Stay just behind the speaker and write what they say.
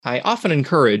I often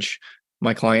encourage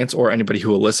my clients or anybody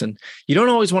who will listen, you don't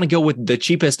always want to go with the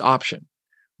cheapest option,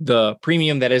 the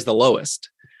premium that is the lowest,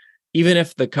 even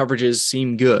if the coverages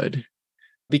seem good,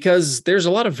 because there's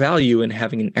a lot of value in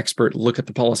having an expert look at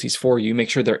the policies for you,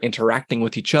 make sure they're interacting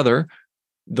with each other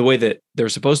the way that they're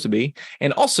supposed to be,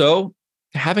 and also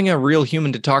having a real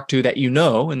human to talk to that you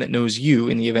know and that knows you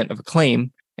in the event of a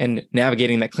claim. And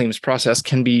navigating that claims process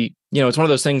can be, it's one of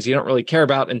those things you don't really care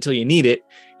about until you need it,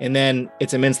 and then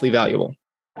it's immensely valuable.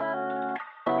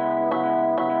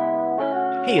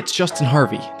 Hey, it's Justin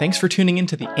Harvey. Thanks for tuning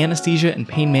into the Anesthesia and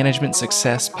Pain Management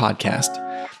Success podcast.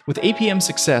 With APM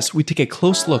Success, we take a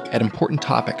close look at important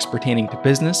topics pertaining to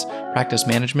business, practice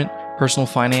management, personal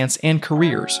finance, and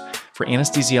careers for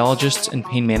anesthesiologists and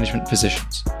pain management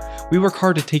physicians. We work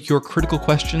hard to take your critical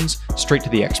questions straight to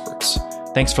the experts.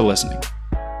 Thanks for listening.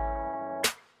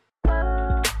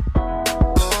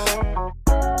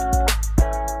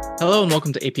 Hello and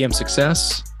welcome to APM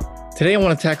Success. Today I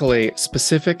want to tackle a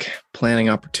specific planning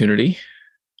opportunity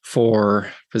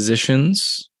for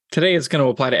physicians. Today it's going to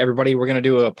apply to everybody. We're going to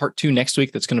do a part 2 next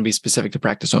week that's going to be specific to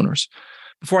practice owners.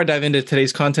 Before I dive into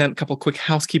today's content, a couple quick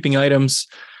housekeeping items.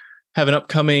 I have an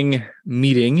upcoming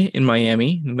meeting in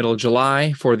Miami in the middle of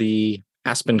July for the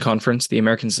Aspen Conference, the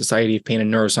American Society of Pain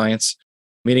and Neuroscience.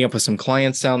 Meeting up with some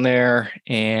clients down there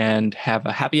and have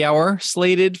a happy hour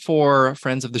slated for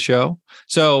friends of the show.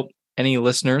 So any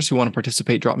listeners who want to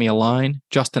participate, drop me a line,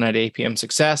 Justin at APM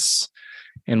Success,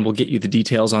 and we'll get you the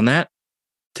details on that.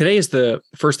 Today is the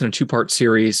first in a 2-part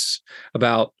series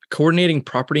about coordinating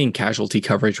property and casualty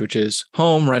coverage, which is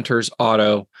home, renters,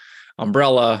 auto,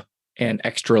 umbrella, and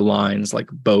extra lines like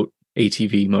boat,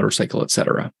 ATV, motorcycle,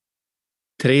 etc.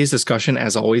 Today's discussion,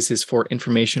 as always, is for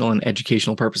informational and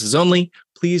educational purposes only.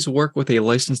 Please work with a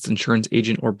licensed insurance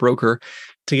agent or broker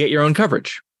to get your own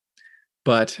coverage.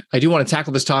 But I do want to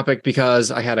tackle this topic because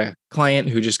I had a client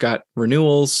who just got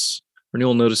renewal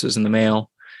notices in the mail.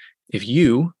 If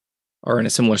you are in a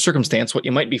similar circumstance, what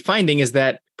you might be finding is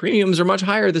that premiums are much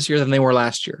higher this year than they were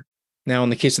last year. Now,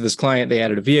 in the case of this client, they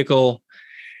added a vehicle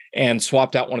and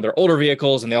swapped out one of their older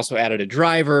vehicles, and they also added a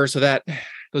driver, so that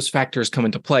those factors come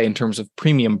into play in terms of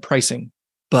premium pricing.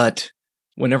 But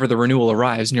whenever the renewal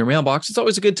arrives in your mailbox, it's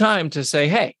always a good time to say,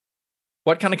 hey,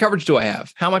 what kind of coverage do I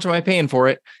have? How much am I paying for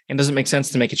it? And does it make sense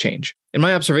to make a change? In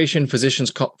my observation,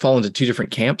 physicians fall into 2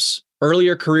 different camps.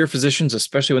 Earlier career physicians,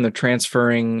 especially when they're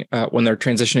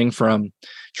transitioning from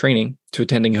training to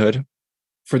attending hood.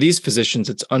 For these physicians,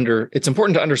 it's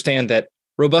important to understand that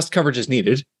robust coverage is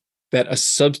needed, that a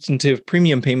substantive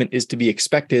premium payment is to be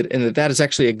expected, and that is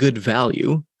actually a good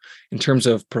value in terms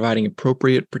of providing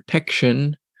appropriate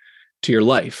protection to your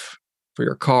life, for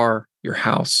your car, your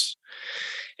house,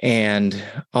 and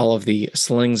all of the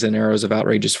slings and arrows of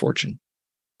outrageous fortune.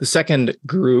 The second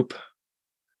group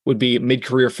would be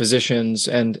mid-career physicians,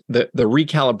 and the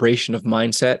recalibration of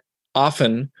mindset,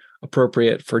 often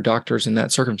appropriate for doctors in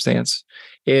that circumstance,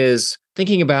 is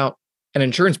thinking about an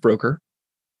insurance broker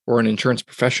or an insurance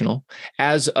professional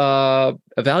as a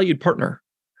valued partner,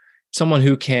 someone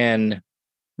who can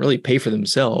really pay for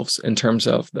themselves in terms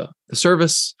of the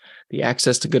service, the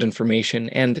access to good information,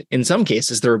 and in some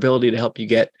cases, their ability to help you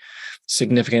get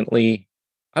significantly,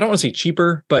 I don't want to say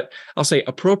cheaper, but I'll say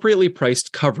appropriately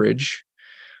priced coverage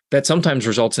that sometimes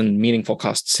results in meaningful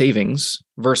cost savings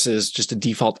versus just a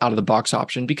default out-of-the-box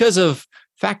option because of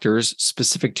factors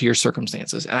specific to your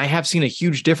circumstances. And I have seen a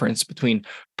huge difference between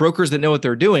brokers that know what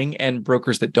they're doing and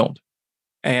brokers that don't.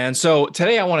 And so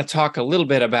today I want to talk a little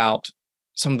bit about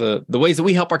some of the ways that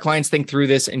we help our clients think through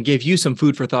this and give you some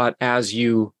food for thought as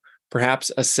you perhaps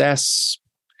assess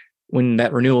when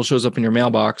that renewal shows up in your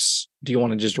mailbox. Do you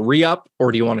want to just re-up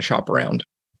or do you want to shop around?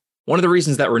 One of the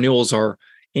reasons that renewals are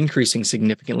increasing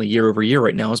significantly year over year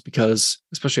right now is because,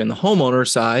 especially on the homeowner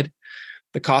side,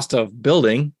 the cost of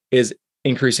building is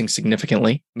increasing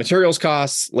significantly. Materials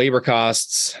costs, labor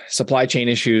costs, supply chain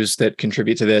issues that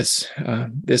contribute to this.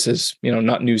 This is,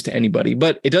 not news to anybody,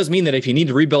 but it does mean that if you need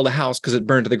to rebuild a house because it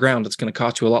burned to the ground, it's going to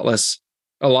cost you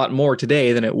a lot more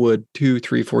today than it would 2,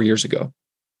 3, 4 years ago.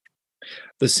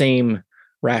 The same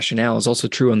rationale is also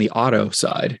true on the auto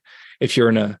side. If you're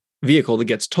in a vehicle that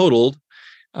gets totaled,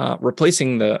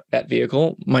 replacing that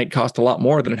vehicle might cost a lot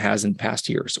more than it has in past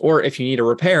years. Or if you need a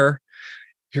repair,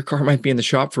 your car might be in the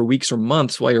shop for weeks or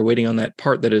months while you're waiting on that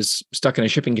part that is stuck in a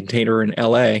shipping container in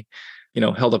LA,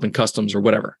 held up in customs or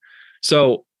whatever.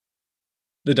 So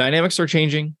the dynamics are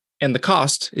changing and the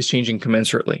cost is changing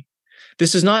commensurately.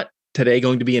 This is not today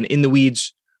going to be an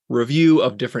in-the-weeds review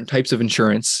of different types of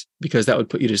insurance because that would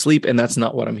put you to sleep, and that's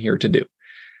not what I'm here to do.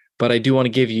 But I do want to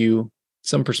give you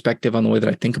some perspective on the way that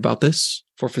I think about this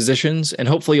for physicians. And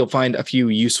hopefully you'll find a few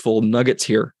useful nuggets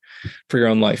here for your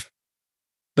own life.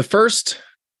 The first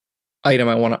item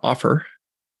I want to offer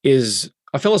is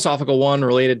a philosophical one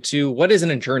related to what is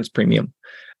an insurance premium.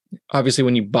 Obviously,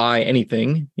 when you buy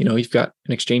anything, you've got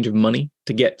an exchange of money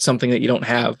to get something that you don't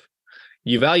have.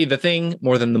 You value the thing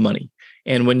more than the money.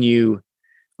 And when you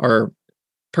are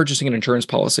purchasing an insurance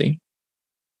policy,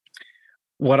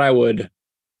 what I would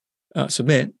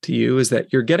submit to you is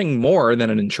that you're getting more than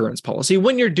an insurance policy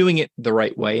when you're doing it the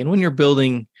right way and when you're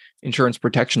building insurance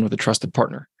protection with a trusted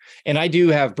partner. And I do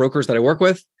have brokers that I work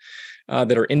with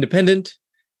that are independent,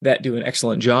 that do an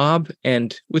excellent job,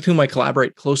 and with whom I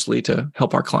collaborate closely to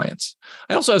help our clients.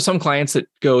 I also have some clients that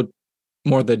go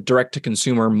more the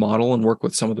direct-to-consumer model and work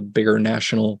with some of the bigger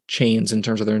national chains in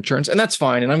terms of their insurance, and that's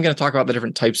fine. And I'm going to talk about the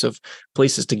different types of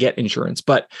places to get insurance.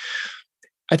 But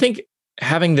I think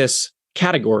having this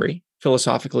category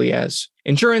philosophically as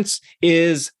insurance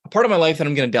is a part of my life that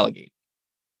I'm going to delegate.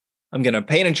 I'm going to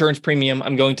pay an insurance premium.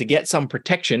 I'm going to get some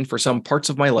protection for some parts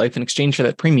of my life in exchange for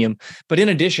that premium. But in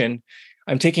addition,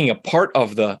 I'm taking a part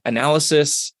of the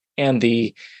analysis and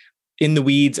the in the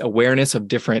weeds awareness of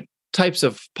different types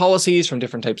of policies from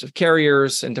different types of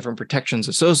carriers and different protections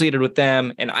associated with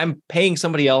them. And I'm paying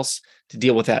somebody else to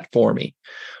deal with that for me.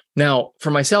 Now,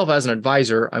 for myself as an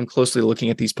advisor, I'm closely looking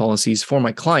at these policies for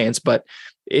my clients. But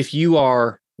if you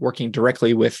are working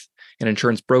directly with an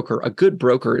insurance broker, a good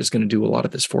broker is going to do a lot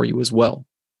of this for you as well.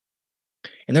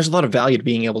 And there's a lot of value to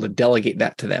being able to delegate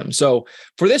that to them. So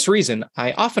for this reason,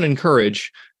 I often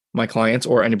encourage my clients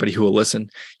or anybody who will listen,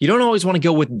 you don't always want to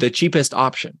go with the cheapest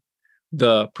option,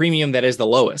 the premium that is the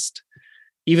lowest,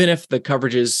 even if the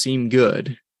coverages seem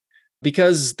good,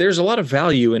 because there's a lot of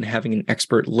value in having an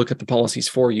expert look at the policies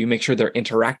for you, make sure they're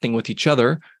interacting with each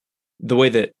other the way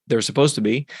that they're supposed to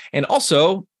be, and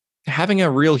also having a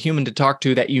real human to talk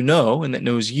to that and that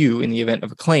knows you in the event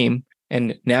of a claim.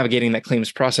 And navigating that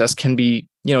claims process can be,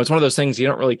 it's one of those things you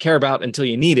don't really care about until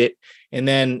you need it, and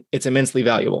then it's immensely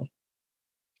valuable.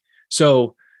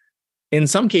 So in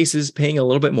some cases, paying a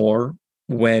little bit more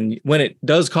when it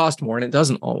does cost more, and it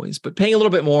doesn't always, but paying a little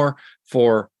bit more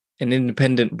for an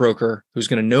independent broker who's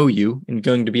going to know you and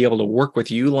going to be able to work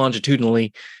with you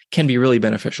longitudinally can be really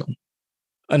beneficial.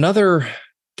 Another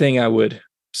thing I would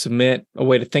submit, a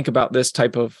way to think about this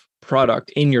type of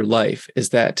product in your life, is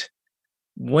that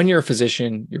when you're a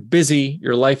physician, you're busy,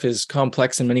 your life is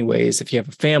complex in many ways. If you have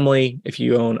a family, if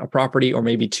you own a property, or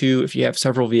maybe two, if you have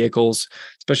several vehicles,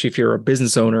 especially if you're a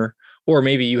business owner, or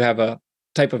maybe you have a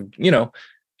type of,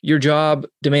 your job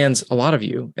demands a lot of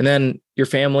you. And then your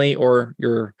family or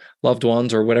your loved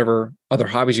ones or whatever other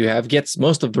hobbies you have gets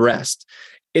most of the rest.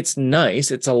 It's nice.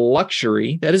 It's a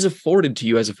luxury that is afforded to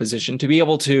you as a physician to be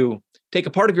able to take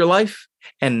a part of your life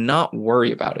and not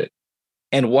worry about it.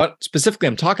 And what specifically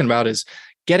I'm talking about is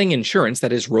getting insurance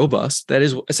that is robust, that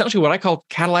is essentially what I call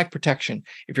Cadillac protection.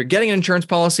 If you're getting an insurance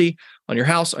policy on your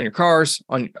house, on your cars,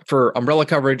 for umbrella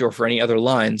coverage or for any other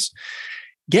lines,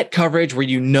 get coverage where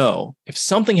if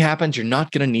something happens, you're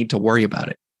not going to need to worry about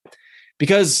it.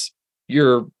 Because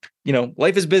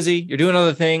life is busy, you're doing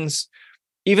other things.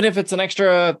 Even if it's an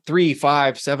extra $300,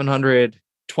 $500, $700,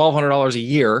 $1,200 a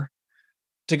year,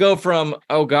 to go from,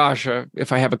 oh gosh,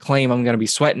 if I have a claim, I'm going to be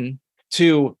sweating,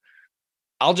 to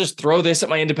I'll just throw this at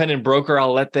my independent broker.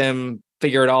 I'll let them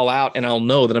figure it all out, and I'll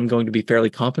know that I'm going to be fairly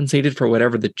compensated for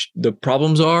whatever the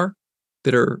problems are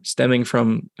that are stemming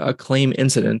from a claim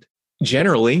incident.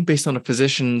 Generally, based on a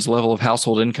physician's level of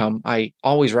household income, I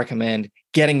always recommend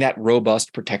getting that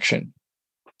robust protection.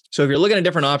 So if you're looking at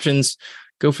different options,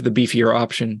 go for the beefier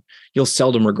option. You'll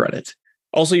seldom regret it.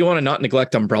 Also, you want to not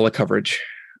neglect umbrella coverage.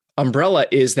 Umbrella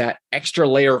is that extra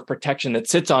layer of protection that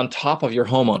sits on top of your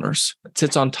homeowners. It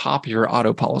sits on top of your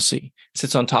auto policy. It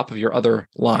sits on top of your other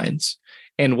lines.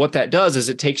 And what that does is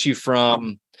it takes you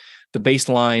from the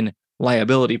baseline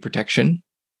liability protection,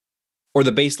 or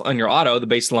the baseline your auto, the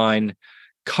baseline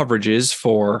coverages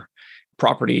for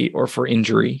property or for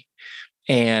injury.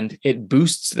 And it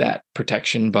boosts that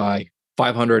protection by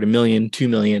 500, a million, 2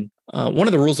 million. One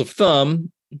of the rules of thumb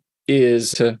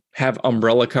is to have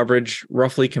umbrella coverage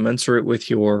roughly commensurate with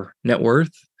your net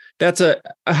worth. That's a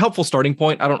helpful starting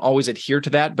point. I don't always adhere to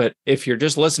that, but if you're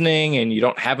just listening and you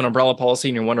don't have an umbrella policy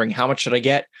and you're wondering how much should I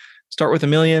get, start with $1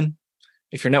 million.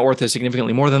 If your net worth is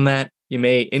significantly more than that, you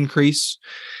may increase.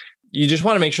 You just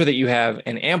want to make sure that you have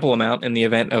an ample amount in the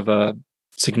event of a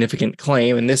significant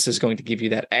claim. And this is going to give you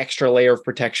that extra layer of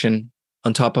protection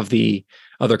on top of the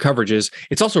other coverages.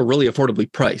 It's also really affordably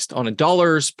priced on a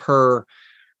dollars per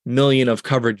million of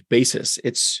coverage basis.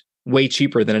 It's way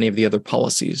cheaper than any of the other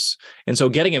policies. And so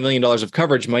getting $1 million of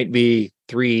coverage might be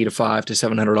 $300 to $500 to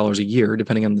 $700 a year,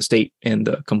 depending on the state and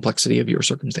the complexity of your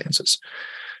circumstances.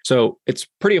 So it's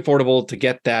pretty affordable to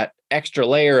get that extra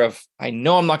layer of, I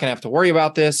know I'm not going to have to worry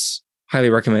about this. Highly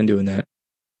recommend doing that.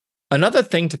 Another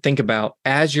thing to think about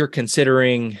as you're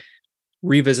considering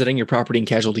revisiting your property and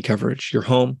casualty coverage, your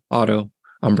home, auto,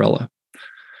 umbrella,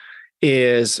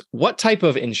 is what type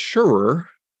of insurer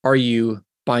are you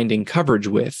binding coverage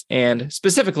with? And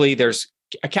specifically, there's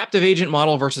a captive agent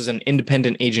model versus an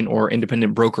independent agent or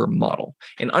independent broker model.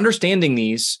 And understanding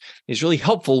these is really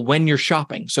helpful when you're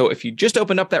shopping. So if you just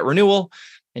opened up that renewal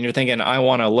and you're thinking, I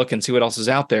want to look and see what else is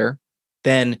out there,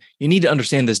 then you need to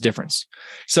understand this difference.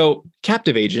 So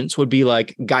captive agents would be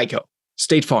like Geico,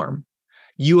 State Farm,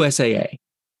 USAA,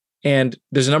 and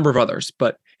there's a number of others.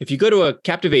 But if you go to a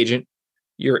captive agent,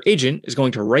 your agent is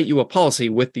going to write you a policy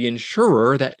with the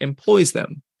insurer that employs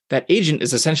them. That agent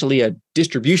is essentially a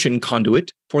distribution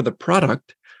conduit for the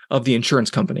product of the insurance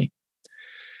company.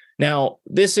 Now,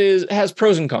 this has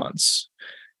pros and cons.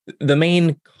 The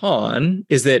main con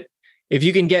is that if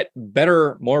you can get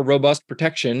better, more robust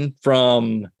protection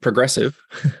from Progressive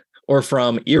or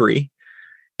from Erie,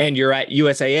 and you're at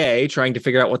USAA trying to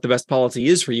figure out what the best policy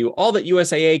is for you, all that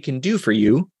USAA can do for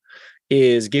you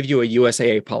is give you a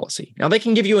USAA policy. Now, they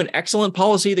can give you an excellent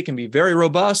policy that can be very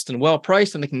robust and well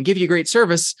priced, and they can give you great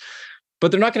service,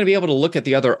 but they're not going to be able to look at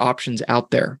the other options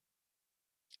out there.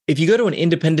 If you go to an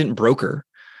independent broker,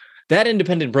 that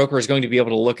independent broker is going to be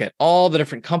able to look at all the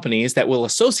different companies that will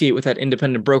associate with that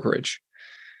independent brokerage.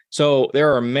 So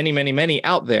there are many, many, many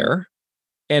out there,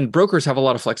 and brokers have a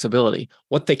lot of flexibility.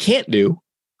 What they can't do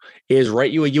is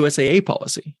write you a USAA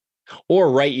policy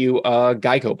or write you a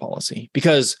Geico policy,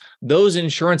 because those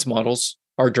insurance models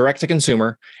are direct to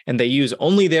consumer and they use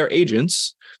only their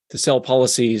agents to sell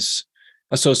policies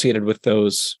associated with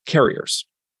those carriers.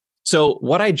 So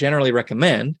what I generally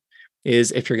recommend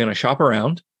is, if you're going to shop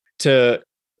around, to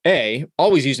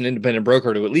always use an independent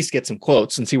broker to at least get some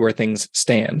quotes and see where things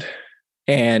stand.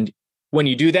 And when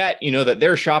you do that, you know that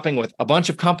they're shopping with a bunch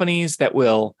of companies that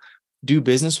will do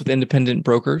business with independent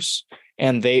brokers,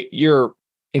 and you're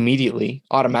immediately,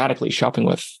 automatically shopping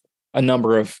with a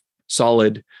number of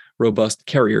solid, robust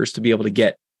carriers to be able to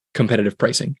get competitive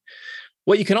pricing.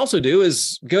 What you can also do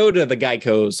is go to the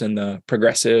Geicos and the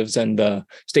Progressives and the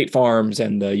State Farms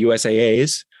and the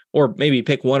USAAs, or maybe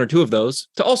pick one or two of those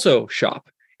to also shop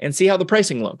and see how the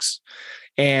pricing looks.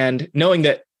 And knowing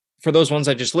that for those ones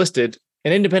I just listed,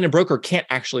 an independent broker can't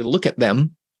actually look at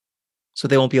them, so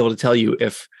they won't be able to tell you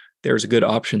if there's a good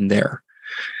option there.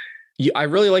 I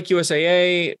really like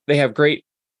USAA. They have great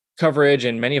coverage,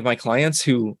 and many of my clients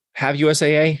who have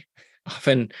USAA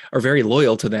often are very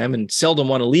loyal to them and seldom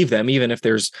want to leave them, even if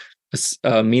there's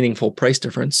a meaningful price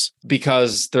difference,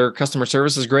 because their customer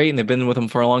service is great and they've been with them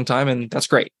for a long time, and that's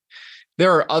great.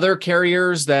 There are other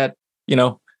carriers that,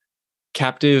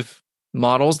 captive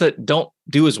models that don't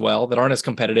do as well, that aren't as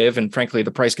competitive, and frankly, the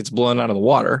price gets blown out of the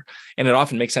water, and it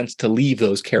often makes sense to leave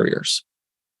those carriers.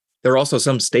 There are also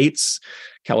some states,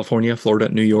 California, Florida,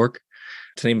 New York,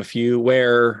 to name a few,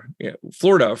 where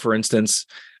Florida, for instance,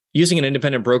 using an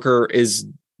independent broker is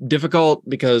difficult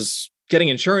because getting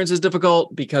insurance is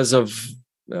difficult because of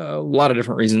a lot of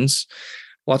different reasons.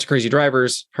 Lots of crazy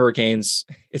drivers, hurricanes.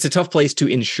 It's a tough place to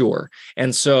insure.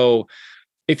 And so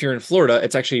if you're in Florida,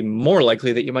 it's actually more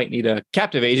likely that you might need a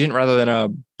captive agent rather than a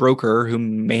broker who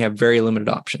may have very limited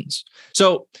options.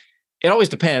 So it always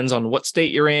depends on what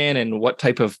state you're in and what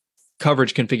type of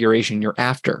coverage configuration you're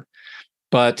after.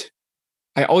 But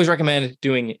I always recommend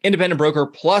doing independent broker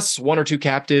plus one or two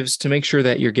captives to make sure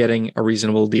that you're getting a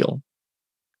reasonable deal.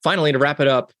 Finally, to wrap it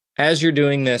up, as you're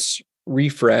doing this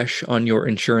refresh on your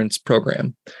insurance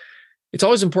program, it's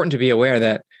always important to be aware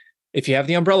that if you have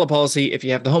the umbrella policy, if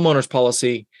you have the homeowners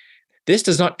policy, this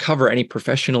does not cover any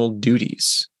professional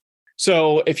duties.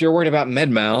 So if you're worried about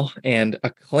med-mal and a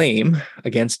claim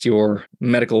against your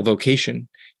medical vocation,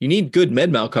 you need good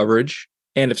med-mal coverage.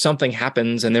 And if something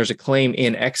happens and there's a claim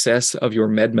in excess of your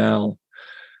med-mal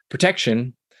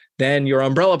protection, then your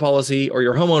umbrella policy or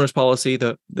your homeowners policy,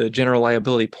 the general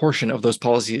liability portion of those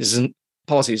policies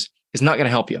is not going to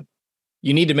help you.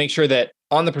 You need to make sure that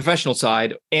on the professional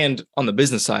side and on the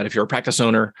business side, if you're a practice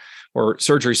owner or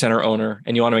surgery center owner,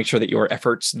 and you want to make sure that your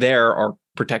efforts there are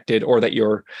protected, or that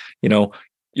your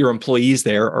employees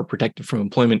there are protected from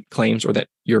employment claims, or that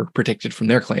you're protected from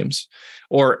their claims,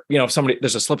 or, if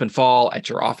there's a slip and fall at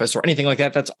your office or anything like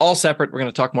that, that's all separate. We're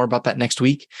going to talk more about that next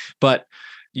week, but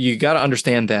you got to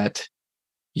understand that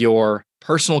your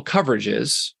personal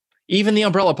coverages, even the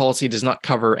umbrella policy, does not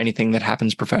cover anything that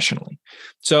happens professionally.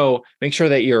 So make sure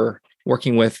that you're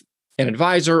working with an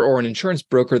advisor or an insurance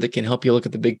broker that can help you look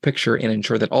at the big picture and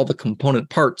ensure that all the component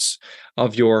parts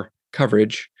of your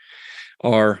coverage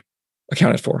are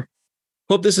accounted for.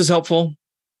 Hope this is helpful.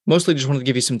 Mostly just wanted to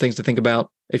give you some things to think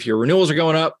about. If your renewals are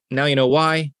going up, now you know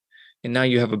why. And now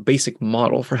you have a basic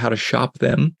model for how to shop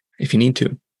them if you need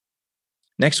to.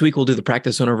 Next week, we'll do the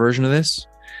practice owner version of this.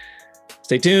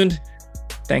 Stay tuned.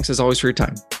 Thanks as always for your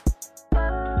time.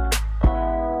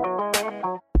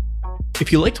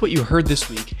 If you liked what you heard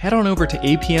this week, head on over to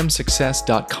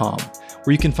apmsuccess.com,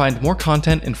 where you can find more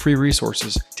content and free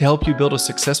resources to help you build a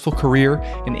successful career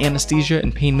in anesthesia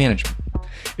and pain management.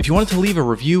 If you wanted to leave a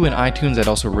review in iTunes, I'd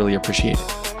also really appreciate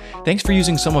it. Thanks for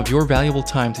using some of your valuable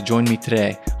time to join me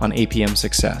today on APM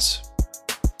Success.